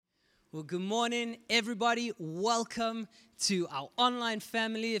Well, good morning, everybody. Welcome to our online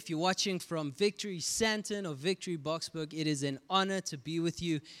family. If you're watching from Victory Santon or Victory Boxburg, it is an honor to be with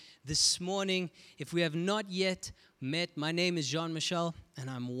you this morning. If we have not yet met, my name is Jean-Michel, and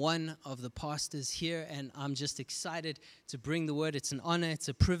I'm one of the pastors here, and I'm just excited to bring the word. It's an honor, it's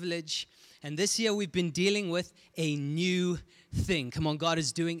a privilege. And this year we've been dealing with a new thing. Come on, God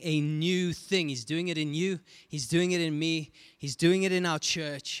is doing a new thing. He's doing it in you, He's doing it in me, He's doing it in our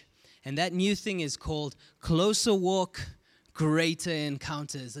church. And that new thing is called Closer Walk, Greater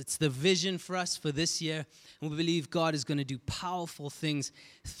Encounters. It's the vision for us for this year. And we believe God is going to do powerful things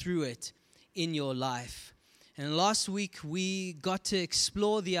through it in your life. And last week, we got to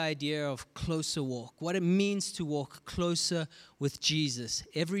explore the idea of closer walk, what it means to walk closer with Jesus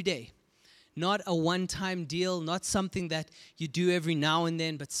every day. Not a one-time deal, not something that you do every now and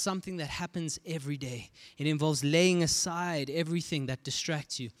then, but something that happens every day. It involves laying aside everything that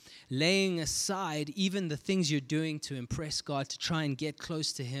distracts you, laying aside even the things you're doing to impress God, to try and get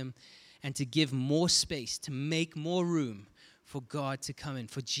close to Him, and to give more space, to make more room for God to come in,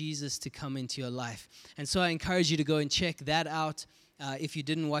 for Jesus to come into your life. And so I encourage you to go and check that out if you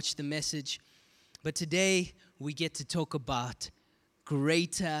didn't watch the message. But today we get to talk about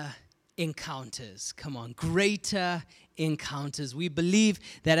greater encounters. Come on, greater encounters. We believe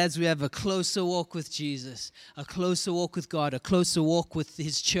that as we have a closer walk with Jesus, a closer walk with God, a closer walk with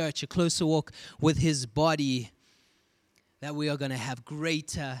His church, a closer walk with His body, that we are going to have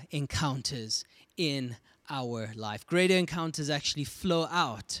greater encounters in our life. Greater encounters actually flow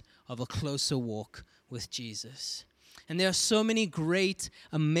out of a closer walk with Jesus. And there are so many great,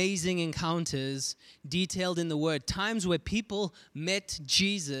 amazing encounters detailed in the Word. Times where people met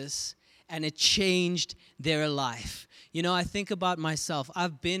Jesus and it changed their life. You know, I think about myself.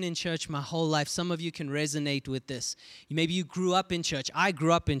 I've been in church my whole life. Some of you can resonate with this. Maybe you grew up in church. I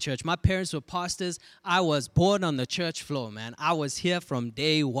grew up in church. My parents were pastors. I was born on the church floor, man. I was here from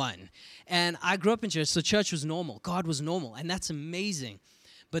day one. And I grew up in church, so church was normal. God was normal, and that's amazing.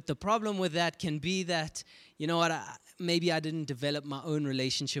 But the problem with that can be that, you know what, maybe I didn't develop my own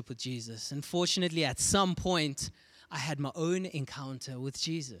relationship with Jesus. Unfortunately, at some point, I had my own encounter with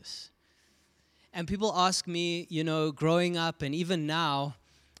Jesus. And people ask me, you know, growing up and even now,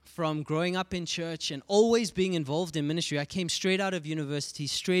 from growing up in church and always being involved in ministry, I came straight out of university,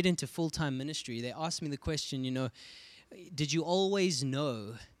 straight into full-time ministry. They asked me the question, you know, did you always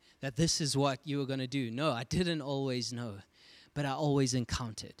know that this is what you were going to do? No, I didn't always know, but I always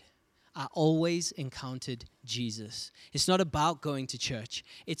encountered. I always encountered Jesus. It's not about going to church.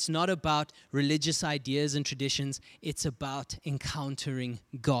 It's not about religious ideas and traditions. It's about encountering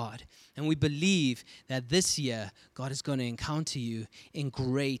God. And we believe that this year, God is going to encounter you in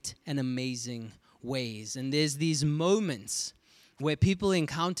great and amazing ways. And there's these moments where people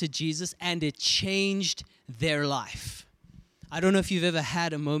encountered Jesus and it changed their life. I don't know if you've ever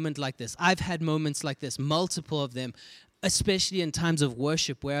had a moment like this. I've had moments like this, multiple of them, especially in times of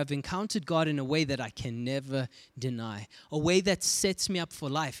worship where I've encountered God in a way that I can never deny, a way that sets me up for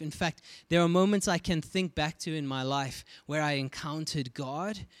life. In fact, there are moments I can think back to in my life where I encountered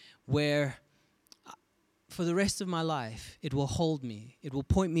God, where for the rest of my life, it will hold me. It will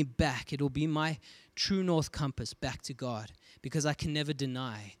point me back. It will be my true north compass back to God, because I can never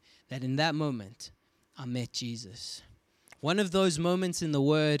deny that in that moment, I met Jesus. One of those moments in the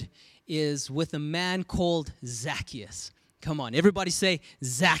Word is with a man called Zacchaeus. Come on, everybody say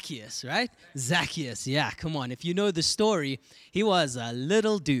Zacchaeus, right? Zacchaeus, yeah, come on. If you know the story, he was a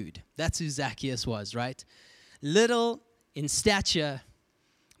little dude. That's who Zacchaeus was, right? Little in stature,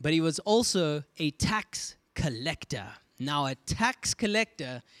 but he was also a tax collector. Now, a tax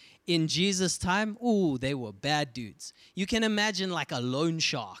collector in Jesus' time, they were bad dudes. You can imagine like a loan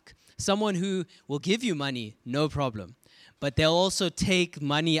shark, someone who will give you money, no problem. But they'll also take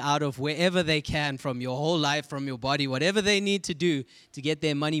money out of wherever they can from your whole life, from your body, whatever they need to do to get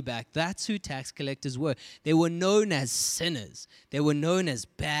their money back. That's who tax collectors were. They were known as sinners. They were known as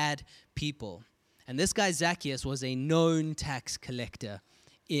bad people. And this guy Zacchaeus was a known tax collector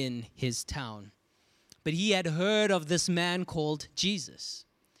in his town. But he had heard of this man called Jesus.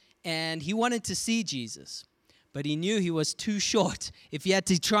 And he wanted to see Jesus. But he knew he was too short. If he had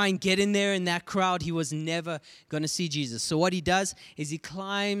to try and get in there in that crowd, he was never going to see Jesus. So what he does is he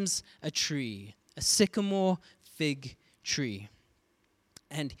climbs a tree, a sycamore fig tree.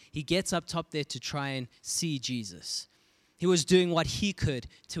 And he gets up top there to try and see Jesus. He was doing what he could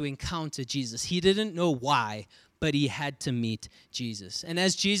to encounter Jesus. He didn't know why, but he had to meet Jesus. And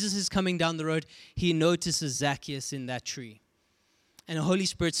as Jesus is coming down the road, he notices Zacchaeus in that tree. And the Holy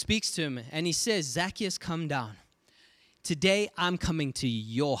Spirit speaks to him, and he says, Zacchaeus, come down. today I'm coming to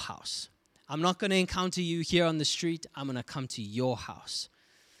your house. I'm not going to encounter you here on the street. I'm going to come to your house.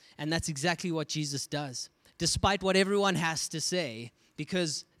 And that's exactly what Jesus does. Despite what everyone has to say,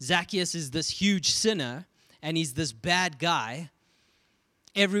 because Zacchaeus is this huge sinner and he's this bad guy,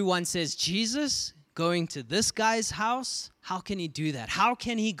 everyone says, Jesus going to this guy's house? How can he do that? How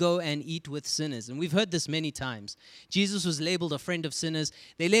can he go and eat with sinners? And we've heard this many times. Jesus was labeled a friend of sinners.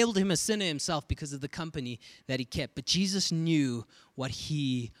 They labeled him a sinner himself because of the company that he kept. But Jesus knew what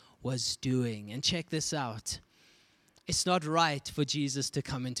he was doing. And check this out. It's not right for Jesus to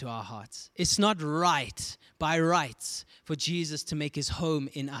come into our hearts. It's not right, by rights, for Jesus to make his home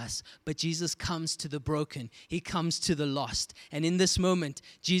in us. But Jesus comes to the broken. He comes to the lost. And in this moment,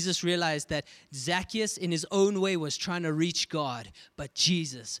 Jesus realized that Zacchaeus in his own way was trying to reach God, but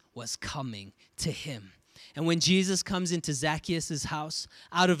Jesus was coming to him. And when Jesus comes into Zacchaeus' house,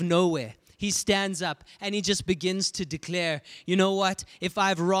 out of nowhere, he stands up and he just begins to declare, you know what? If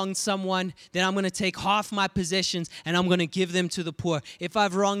I've wronged someone, then I'm going to take half my possessions and I'm going to give them to the poor. If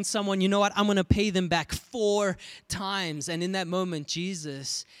I've wronged someone, you know what? I'm going to pay them back 4 times. And in that moment,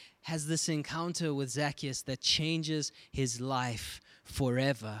 Jesus has this encounter with Zacchaeus that changes his life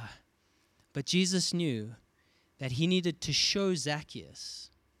forever. But Jesus knew that he needed to show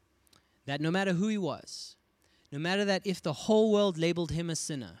Zacchaeus that no matter who he was, no matter that if the whole world labeled him a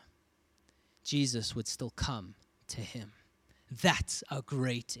sinner, Jesus would still come to him. That's a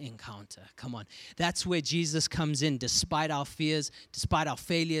great encounter. Come on. That's where Jesus comes in despite our fears, despite our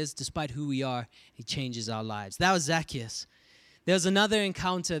failures, despite who we are. He changes our lives. That was Zacchaeus. There was another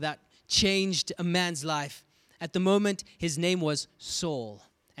encounter that changed a man's life. At the moment, his name was Saul.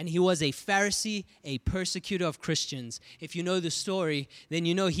 And he was a Pharisee, a persecutor of Christians. If you know the story, then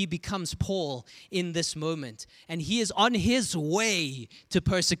you know he becomes Paul in this moment. And he is on his way to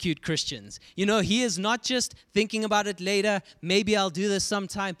persecute Christians. You know, he is not just thinking about it later, maybe I'll do this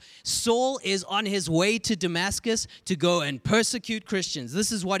sometime. Saul is on his way to Damascus to go and persecute Christians.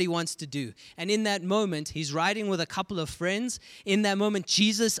 This is what he wants to do. And in that moment, he's riding with a couple of friends. In that moment,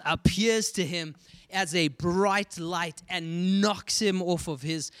 Jesus appears to him as a bright light and knocks him off of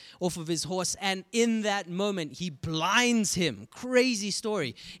his horse. And in that moment, he blinds him. Crazy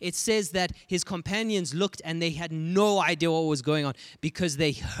story. It says that his companions looked and they had no idea what was going on because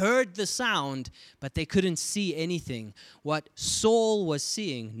they heard the sound, but they couldn't see anything. What Saul was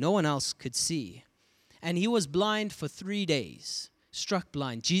seeing, no one else could see. And he was blind for 3 days, struck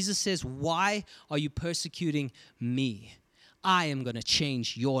blind. Jesus says, "Why are you persecuting me? I am going to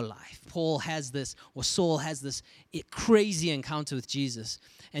change your life." Saul has this crazy encounter with Jesus.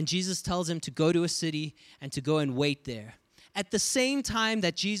 And Jesus tells him to go to a city and to go and wait there. At the same time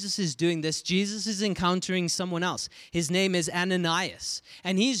that Jesus is doing this, Jesus is encountering someone else. His name is Ananias.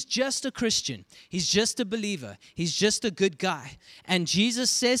 And he's just a Christian. He's just a believer. He's just a good guy. And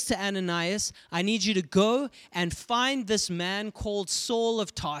Jesus says to Ananias, "I need you to go and find this man called Saul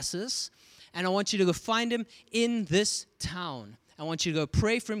of Tarsus. And I want you to go find him in this town. I want you to go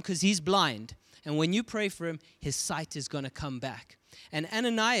pray for him because he's blind. And when you pray for him, his sight is going to come back." And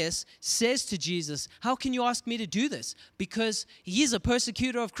Ananias says to Jesus, "How can you ask me to do this? Because he's a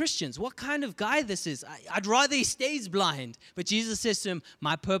persecutor of Christians. What kind of guy this is? I'd rather he stays blind." But Jesus says to him,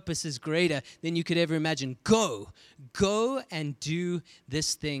 "My purpose is greater than you could ever imagine. Go and do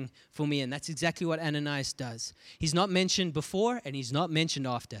this thing for me." And that's exactly what Ananias does. He's not mentioned before and he's not mentioned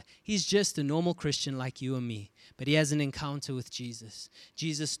after. He's just a normal Christian like you and me. But he has an encounter with Jesus.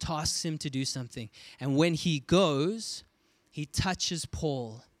 Jesus tasks him to do something. And when he goes, he touches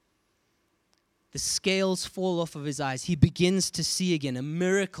Paul. The scales fall off of his eyes. He begins to see again. A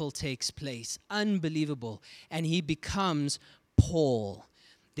miracle takes place. Unbelievable. And he becomes Paul,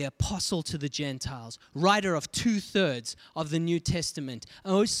 the apostle to the Gentiles, writer of 2/3 of the New Testament.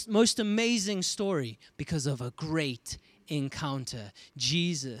 A most amazing story because of a great encounter.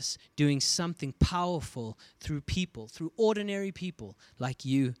 Jesus doing something powerful through people, through ordinary people like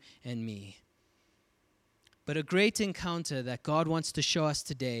you and me. But a great encounter that God wants to show us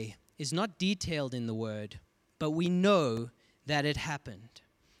today is not detailed in the Word, but we know that it happened.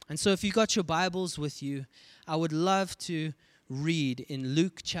 And so if you got your Bibles with you, I would love to read in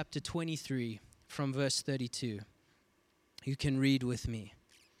Luke chapter 23 from verse 32. You can read with me.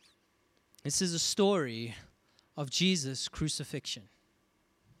 This is a story of Jesus' crucifixion.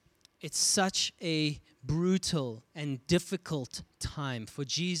 It's such a brutal and difficult time for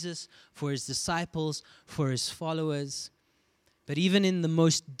Jesus, for his disciples, for his followers. But even in the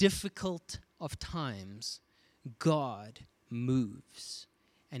most difficult of times, God moves.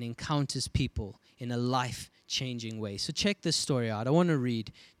 and encounters people in a life-changing way. So check this story out. I want to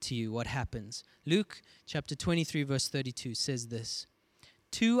read to you what happens. Luke chapter 23, verse 32 says this: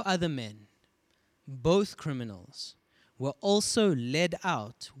 2 other men, both criminals, were also led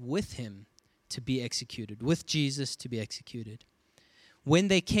out with him to be executed, with Jesus to be executed. When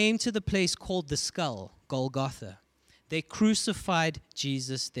they came to the place called the Skull, Golgotha, they crucified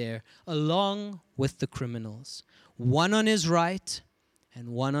Jesus there along with the criminals, one on his right and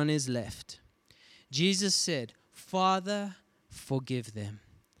one on his left. Jesus said, "Father, forgive them,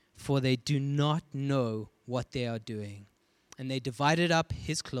 for they do not know what they are doing." And they divided up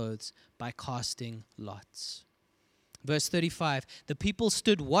his clothes by casting lots. Verse 35, the people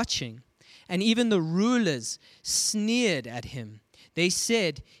stood watching, and even the rulers sneered at him. They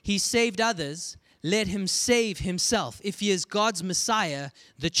said, "He saved others. Let him save himself, if he is God's Messiah,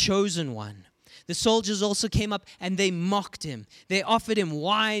 the chosen one." The soldiers also came up and they mocked him. They offered him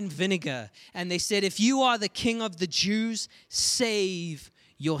wine vinegar, and they said, "If you are the king of the Jews, save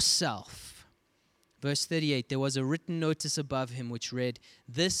yourself." Verse 38, there was a written notice above him which read,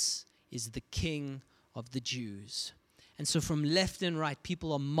 "This is the King of the Jews." And so from left and right,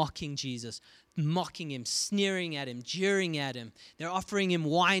 people are mocking Jesus, mocking him, sneering at him, jeering at him. They're offering him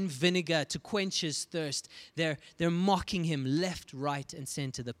wine vinegar to quench his thirst. They're mocking him left, right, and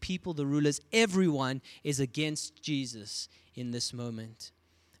center. The people, the rulers, everyone is against Jesus in this moment.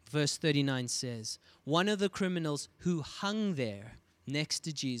 Verse 39 says, one of the criminals who hung there next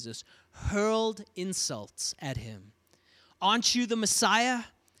to Jesus hurled insults at him. "Aren't you the Messiah?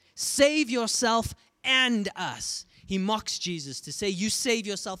 Save yourself and us." He mocks Jesus to say, you save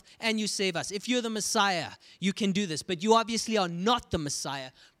yourself and you save us. If you're the Messiah, you can do this. But you obviously are not the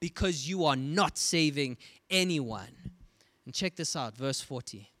Messiah because you are not saving anyone. And check this out, verse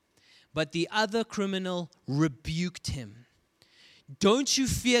 40. But the other criminal rebuked him. "Don't you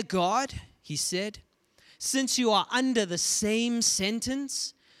fear God?" he said. "Since you are under the same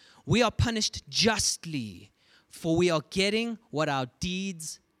sentence, we are punished justly, for we are getting what our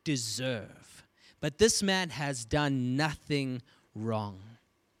deeds deserve. But this man has done nothing wrong."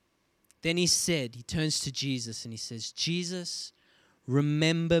 Then he turns to Jesus and he says, "Jesus,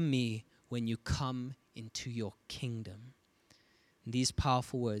 remember me when you come into your kingdom." And these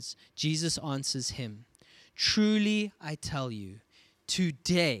powerful words, Jesus answers him, "Truly I tell you,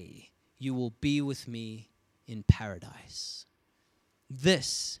 today you will be with me in paradise."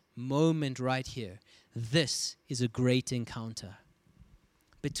 This moment right here, this is a great encounter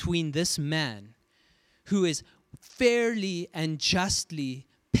between this man who is fairly and justly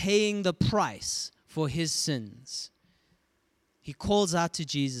paying the price for his sins. He calls out to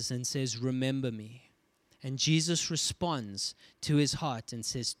Jesus and says, "Remember me." And Jesus responds to his heart and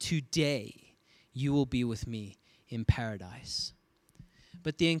says, "Today you will be with me in paradise."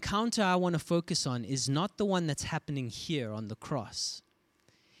 But the encounter I want to focus on is not the one that's happening here on the cross.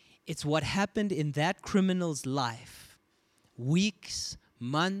 It's what happened in that criminal's life, weeks,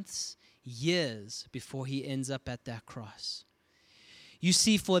 months, years before he ends up at that cross. You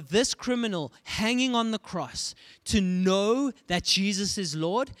see, for this criminal hanging on the cross to know that Jesus is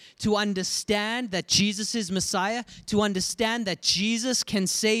Lord, to understand that Jesus is Messiah, to understand that Jesus can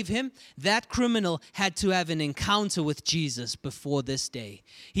save him, that criminal had to have an encounter with Jesus before this day.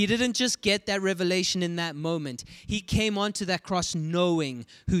 He didn't just get that revelation in that moment. He came onto that cross knowing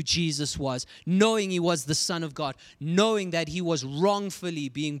who Jesus was, knowing he was the Son of God, knowing that he was wrongfully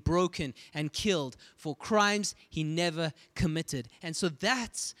being broken and killed for crimes he never committed. And so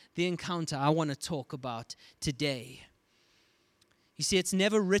that's the encounter I want to talk about today. You see, it's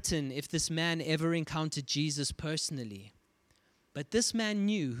never written if this man ever encountered Jesus personally. But this man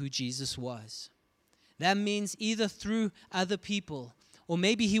knew who Jesus was. That means either through other people, or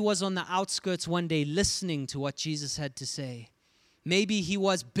maybe he was on the outskirts one day listening to what Jesus had to say. Maybe he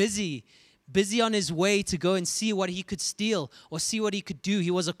was busy on his way to go and see what he could steal or see what he could do. He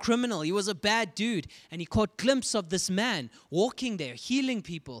was a criminal. He was a bad dude. And he caught a glimpse of this man walking there, healing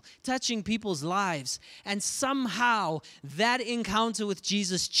people, touching people's lives. And somehow that encounter with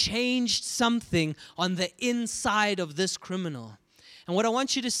Jesus changed something on the inside of this criminal. And what I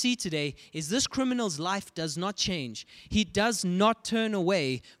want you to see today is this criminal's life does not change. He does not turn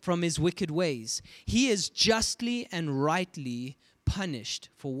away from his wicked ways. He is justly and rightly punished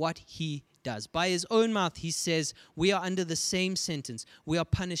for what he does. By his own mouth, he says, we are under the same sentence. We are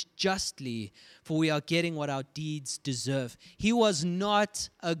punished justly, for we are getting what our deeds deserve. He was not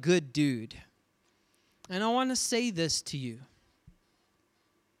a good dude. And I want to say this to you.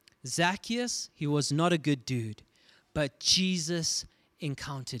 Zacchaeus, he was not a good dude, but Jesus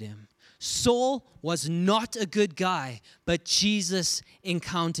encountered him. Saul was not a good guy, but Jesus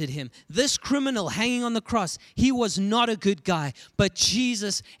encountered him. This criminal hanging on the cross, he was not a good guy, but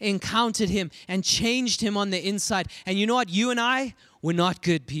Jesus encountered him and changed him on the inside. And you know what? You and I, we're not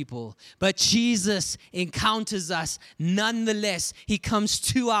good people, but Jesus encounters us nonetheless. He comes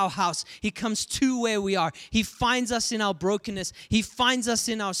to our house. He comes to where we are. He finds us in our brokenness. He finds us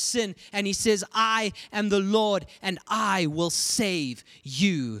in our sin, and he says, I am the Lord, and I will save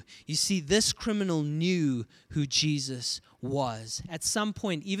you. You see, this criminal knew who Jesus was. At some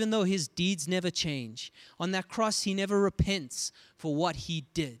point, even though his deeds never change, on that cross, he never repents for what he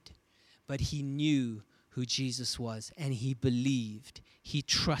did, but he knew who Jesus was, and he believed, he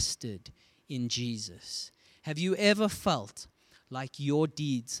trusted in Jesus. Have you ever felt like your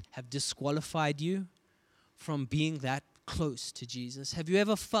deeds have disqualified you from being that close to Jesus? Have you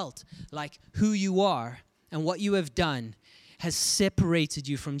ever felt like who you are and what you have done has separated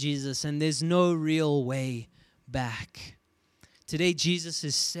you from Jesus and there's no real way back? Today, Jesus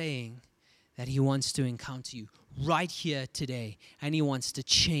is saying that he wants to encounter you right here today, and he wants to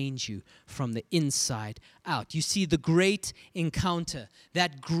change you from the inside out. You see, the great encounter,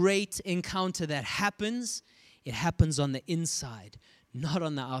 that great encounter that happens, it happens on the inside, not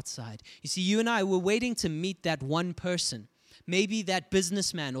on the outside. You see, you and I were waiting to meet that one person. Maybe that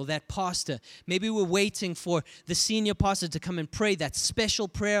businessman or that pastor. Maybe we're waiting for the senior pastor to come and pray that special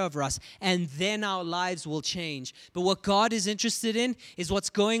prayer over us, and then our lives will change. But what God is interested in is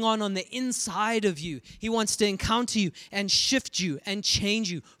what's going on the inside of you. He wants to encounter you and shift you and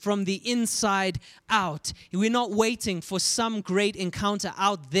change you from the inside out. We're not waiting for some great encounter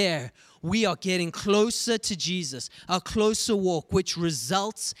out there. We are getting closer to Jesus, a closer walk, which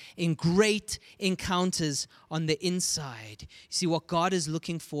results in great encounters on the inside. You see, what God is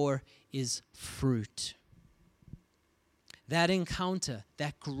looking for is fruit. That encounter,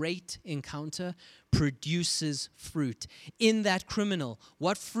 that great encounter, produces fruit. In that criminal,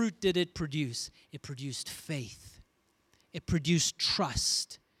 what fruit did it produce? It produced faith. It produced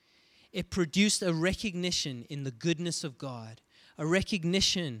trust. It produced a recognition in the goodness of God, a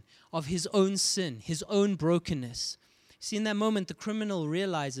recognition of his own sin, his own brokenness. See, in that moment, the criminal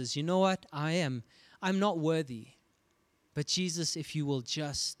realizes, you know what? I'm not worthy. But Jesus, if you will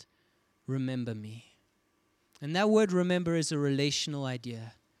just remember me. And that word remember is a relational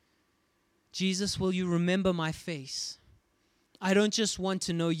idea. Jesus, will you remember my face? I don't just want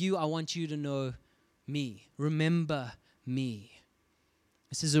to know you, I want you to know me. Remember me.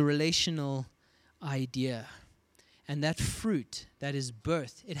 This is a relational idea. And that fruit that is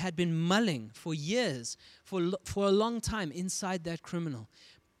birthed, it had been mulling for years, for a long time inside that criminal,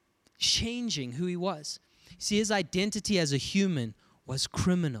 changing who he was. See, his identity as a human was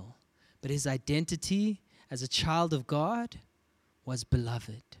criminal, but his identity as a child of God was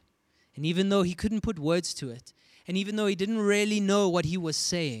beloved. And even though he couldn't put words to it, and even though he didn't really know what he was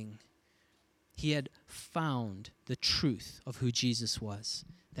saying, he had found the truth of who Jesus was,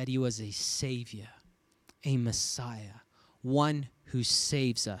 that he was a Savior, a Messiah, one who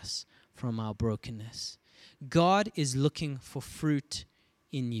saves us from our brokenness. God is looking for fruit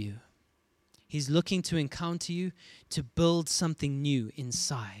in you. He's looking to encounter you, to build something new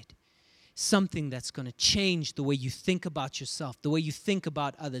inside. Something that's going to change the way you think about yourself, the way you think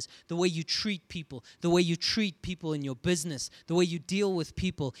about others, the way you treat people, the way you treat people in your business, the way you deal with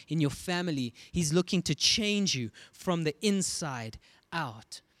people in your family. He's looking to change you from the inside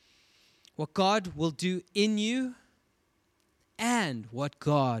out. What God will do in you and what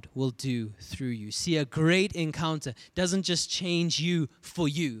God will do through you. See, a great encounter doesn't just change you for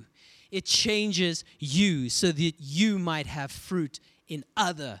you. It changes you so that you might have fruit in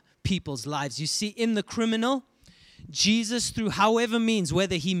other people's lives. You see, in the criminal, Jesus, through however means,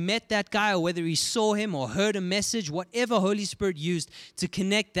 whether he met that guy or whether he saw him or heard a message, whatever Holy Spirit used to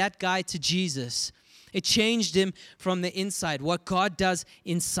connect that guy to Jesus, it changed him from the inside. What God does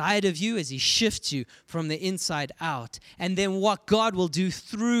inside of you is he shifts you from the inside out. And then what God will do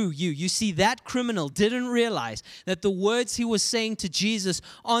through you. You see, that criminal didn't realize that the words he was saying to Jesus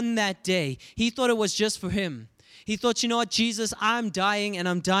on that day, he thought it was just for him. He thought, you know what, Jesus, I'm dying and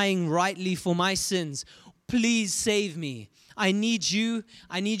I'm dying rightly for my sins. Please save me. I need you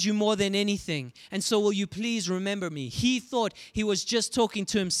more than anything. And so will you please remember me? He thought he was just talking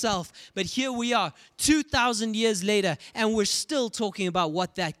to himself. But here we are 2,000 years later and we're still talking about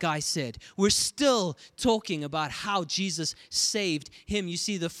what that guy said. We're still talking about how Jesus saved him. You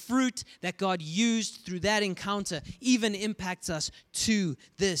see, the fruit that God used through that encounter even impacts us to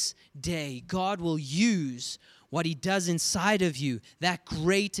this day. God will use what he does inside of you, that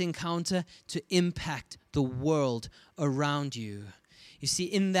great encounter, to impact the world around you. You see,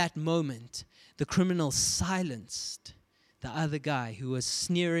 in that moment, the criminal silenced the other guy who was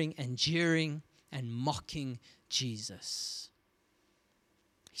sneering and jeering and mocking Jesus.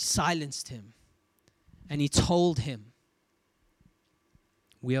 He silenced him and he told him,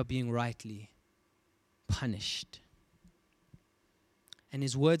 we are being rightly punished. And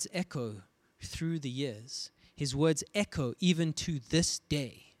his words echo through the years. His words echo even to this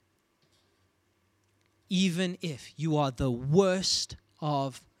day. Even if you are the worst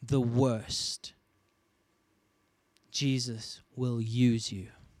of the worst, Jesus will use you.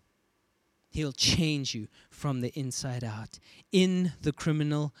 He'll change you from the inside out. In the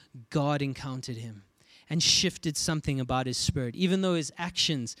criminal, God encountered him and shifted something about his spirit. Even though his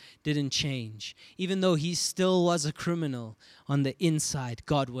actions didn't change, even though he still was a criminal, on the inside,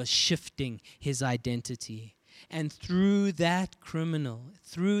 God was shifting his identity. And through that criminal,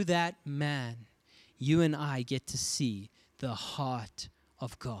 through that man, you and I get to see the heart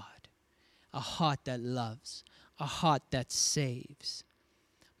of God. A heart that loves, a heart that saves.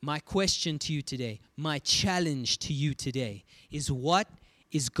 My question to you today, my challenge to you today is, what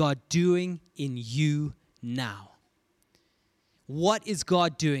is God doing in you now? What is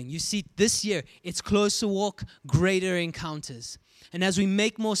God doing? You see, this year, it's closer walk, greater encounters. And as we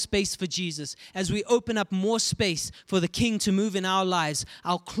make more space for Jesus, as we open up more space for the King to move in our lives,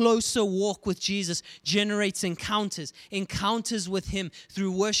 our closer walk with Jesus generates encounters. Encounters with Him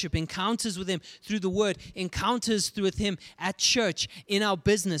through worship, encounters with Him through the Word, encounters with Him at church, in our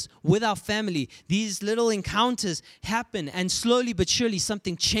business, with our family. These little encounters happen, and slowly but surely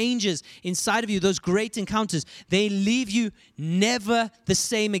something changes inside of you. Those great encounters, they leave you never the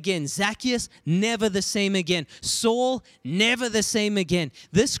same again. Zacchaeus, never the same again. Saul, never the same again.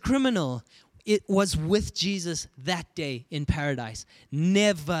 This criminal, it was with Jesus that day in paradise.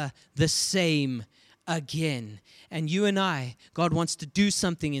 Never the same again. And you and I, God wants to do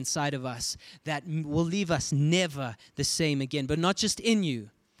something inside of us that will leave us never the same again. But not just in you,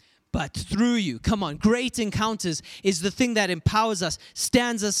 but through you. Come on, great encounters is the thing that empowers us,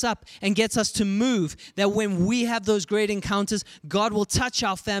 stands us up, and gets us to move. That when we have those great encounters, God will touch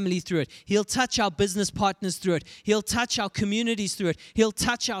our family through it. He'll touch our business partners through it. He'll touch our communities through it. He'll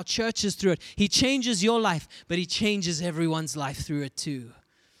touch our churches through it. He changes your life, but He changes everyone's life through it too,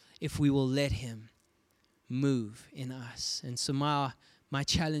 if we will let Him move in us. And so my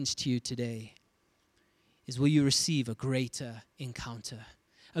challenge to you today is, will you receive a greater encounter?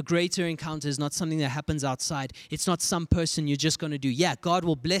 A greater encounter is not something that happens outside. It's not some person you're just going to do. Yeah, God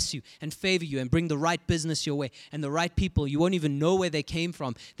will bless you and favor you and bring the right business your way and the right people. You won't even know where they came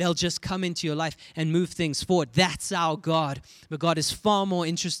from. They'll just come into your life and move things forward. That's our God. But God is far more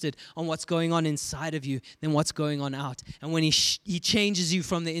interested on what's going on inside of you than what's going on out. And when He changes you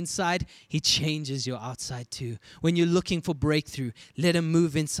from the inside, He changes your outside too. When you're looking for breakthrough, let Him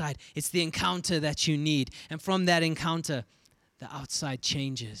move inside. It's the encounter that you need. And from that encounter, the outside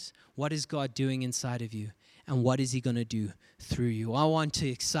changes. What is God doing inside of you? And what is He going to do through you? I want to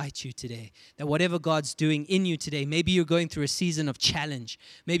excite you today that whatever God's doing in you today, maybe you're going through a season of challenge.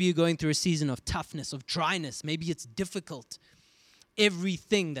 Maybe you're going through a season of toughness, of dryness. Maybe it's difficult.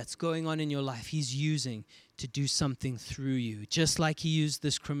 Everything that's going on in your life, He's using to do something through you. Just like He used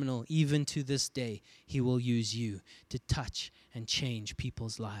this criminal, even to this day, He will use you to touch and change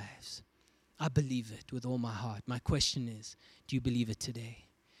people's lives. I believe it with all my heart. My question is, do you believe it today?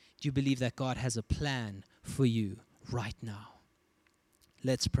 Do you believe that God has a plan for you right now?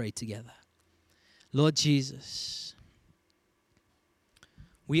 Let's pray together. Lord Jesus,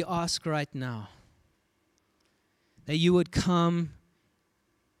 we ask right now that You would come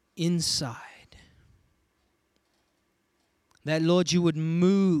inside. That, Lord, You would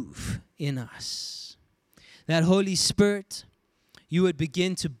move in us. That, Holy Spirit, You would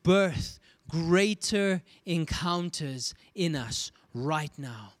begin to birth greater encounters in us right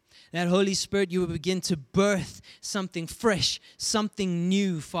now. That, Holy Spirit, You will begin to birth something fresh, something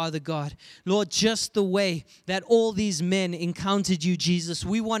new, Father God. Lord, just the way that all these men encountered You, Jesus,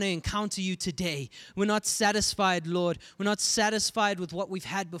 we want to encounter You today. We're not satisfied, Lord. We're not satisfied with what we've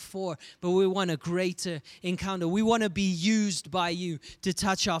had before, but we want a greater encounter. We want to be used by You to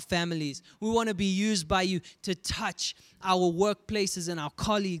touch our families. We want to be used by You to touch our workplaces and our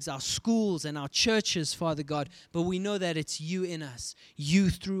colleagues, our schools and our churches, Father God. But we know that it's You in us, You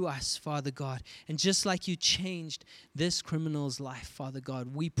through us, Father God. And just like You changed this criminal's life, Father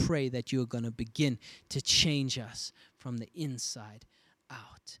God, we pray that You're going to begin to change us from the inside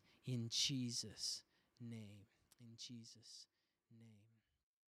out. In Jesus' name. In Jesus'